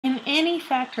any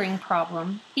factoring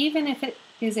problem, even if it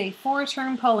is a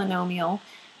 4-term polynomial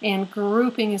and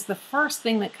grouping is the first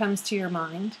thing that comes to your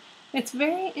mind, it's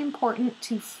very important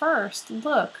to first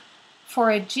look for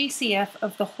a GCF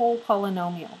of the whole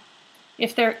polynomial.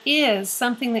 If there is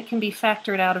something that can be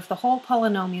factored out of the whole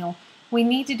polynomial, we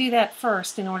need to do that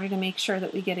first in order to make sure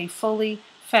that we get a fully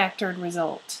factored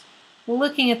result.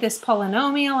 Looking at this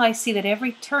polynomial, I see that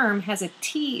every term has a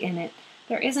t in it.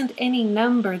 There isn't any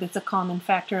number that's a common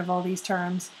factor of all these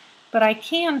terms, but I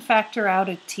can factor out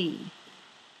a t.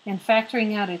 And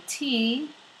factoring out a t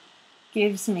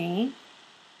gives me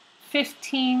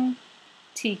 15t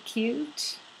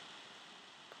cubed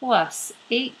plus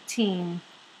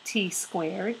 18t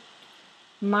squared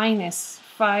minus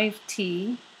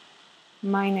 5t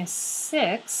minus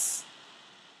 6.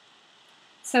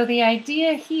 So the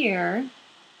idea here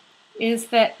is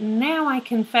that now I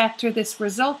can factor this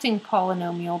resulting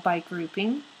polynomial by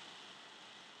grouping,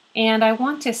 and I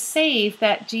want to save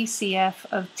that GCF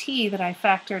of t that I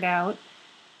factored out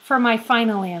for my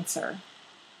final answer.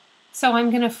 So I'm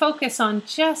going to focus on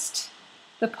just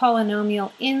the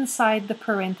polynomial inside the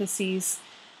parentheses,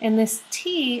 and this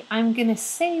t I'm going to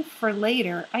save for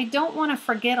later. I don't want to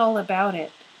forget all about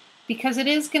it because it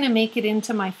is going to make it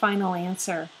into my final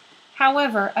answer.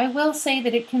 However, I will say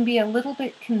that it can be a little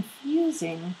bit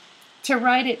confusing to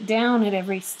write it down at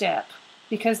every step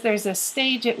because there's a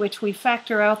stage at which we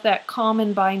factor out that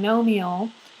common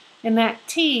binomial, and that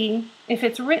t, if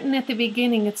it's written at the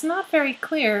beginning, it's not very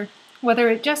clear whether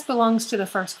it just belongs to the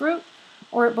first group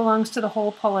or it belongs to the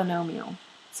whole polynomial.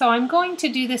 So I'm going to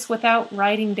do this without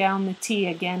writing down the t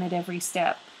again at every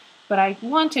step, but I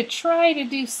want to try to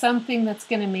do something that's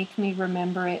going to make me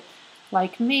remember it,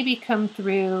 like maybe come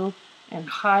through and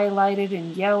highlight it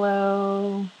in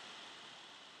yellow.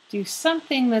 Do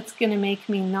something that's going to make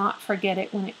me not forget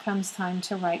it when it comes time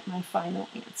to write my final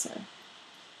answer.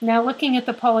 Now looking at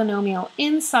the polynomial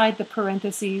inside the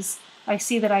parentheses, I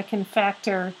see that I can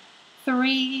factor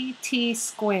 3t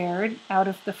squared out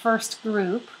of the first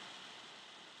group,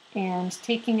 and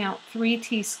taking out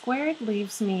 3t squared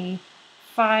leaves me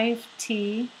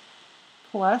 5t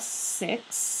plus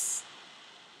 6.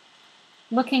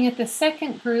 Looking at the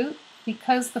second group,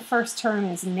 because the first term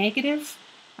is negative,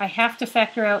 I have to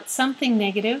factor out something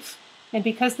negative, and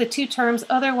because the two terms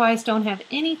otherwise don't have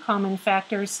any common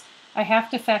factors, I have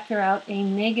to factor out a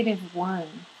negative 1.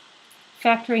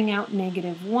 Factoring out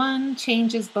negative 1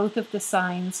 changes both of the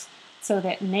signs so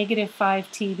that negative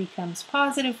 5t becomes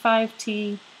positive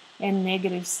 5t and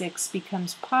negative 6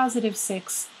 becomes positive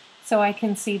 6, so I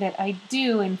can see that I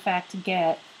do in fact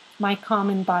get my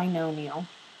common binomial.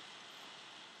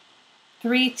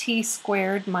 3t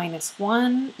squared minus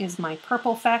 1 is my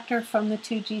purple factor from the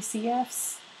two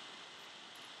GCFs.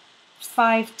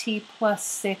 5t plus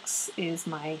 6 is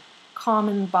my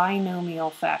common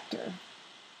binomial factor.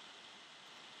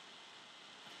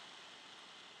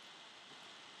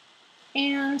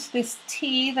 And this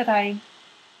t that I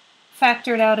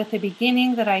factored out at the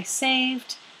beginning that I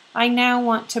saved, I now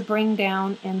want to bring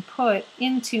down and put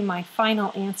into my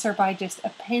final answer by just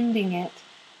appending it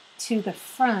to the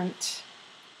front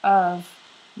of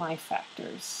my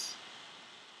factors.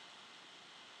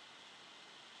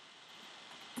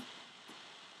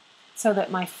 So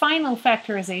that my final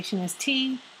factorization is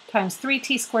t times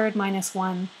 3t squared minus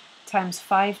 1 times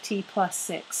 5t plus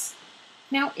 6.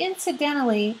 Now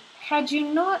incidentally, had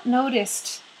you not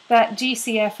noticed that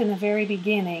GCF in the very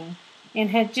beginning and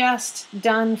had just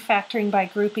done factoring by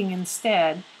grouping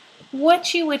instead,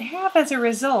 what you would have as a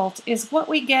result is what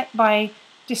we get by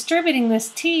distributing this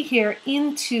t here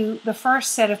into the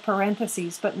first set of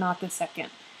parentheses, but not the second.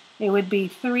 It would be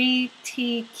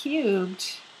 3t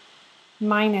cubed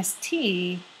minus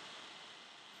t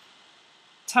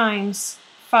times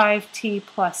 5t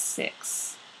plus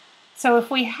 6. So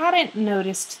if we hadn't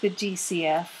noticed the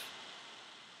GCF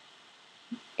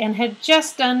and had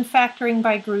just done factoring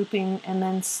by grouping and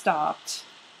then stopped,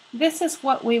 this is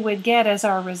what we would get as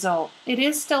our result. It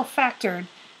is still factored.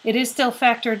 It is still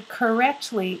factored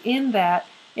correctly in that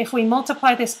if we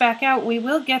multiply this back out, we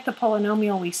will get the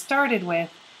polynomial we started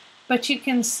with, but you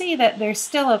can see that there's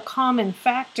still a common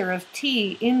factor of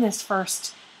t in this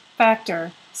first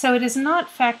factor, so it is not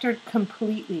factored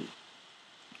completely.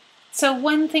 So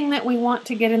one thing that we want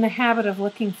to get in the habit of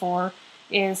looking for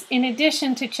is, in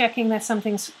addition to checking that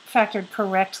something's factored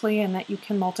correctly and that you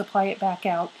can multiply it back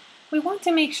out, we want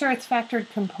to make sure it's factored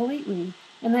completely,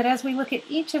 and that as we look at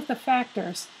each of the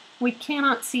factors, we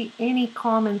cannot see any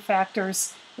common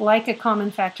factors like a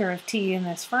common factor of t in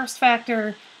this first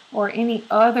factor or any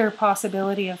other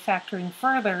possibility of factoring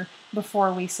further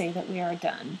before we say that we are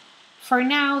done. For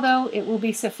now, though, it will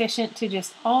be sufficient to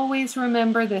just always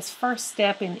remember this first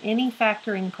step in any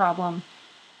factoring problem.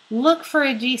 Look for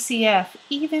a GCF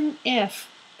even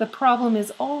if the problem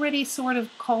is already sort of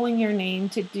calling your name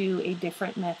to do a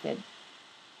different method.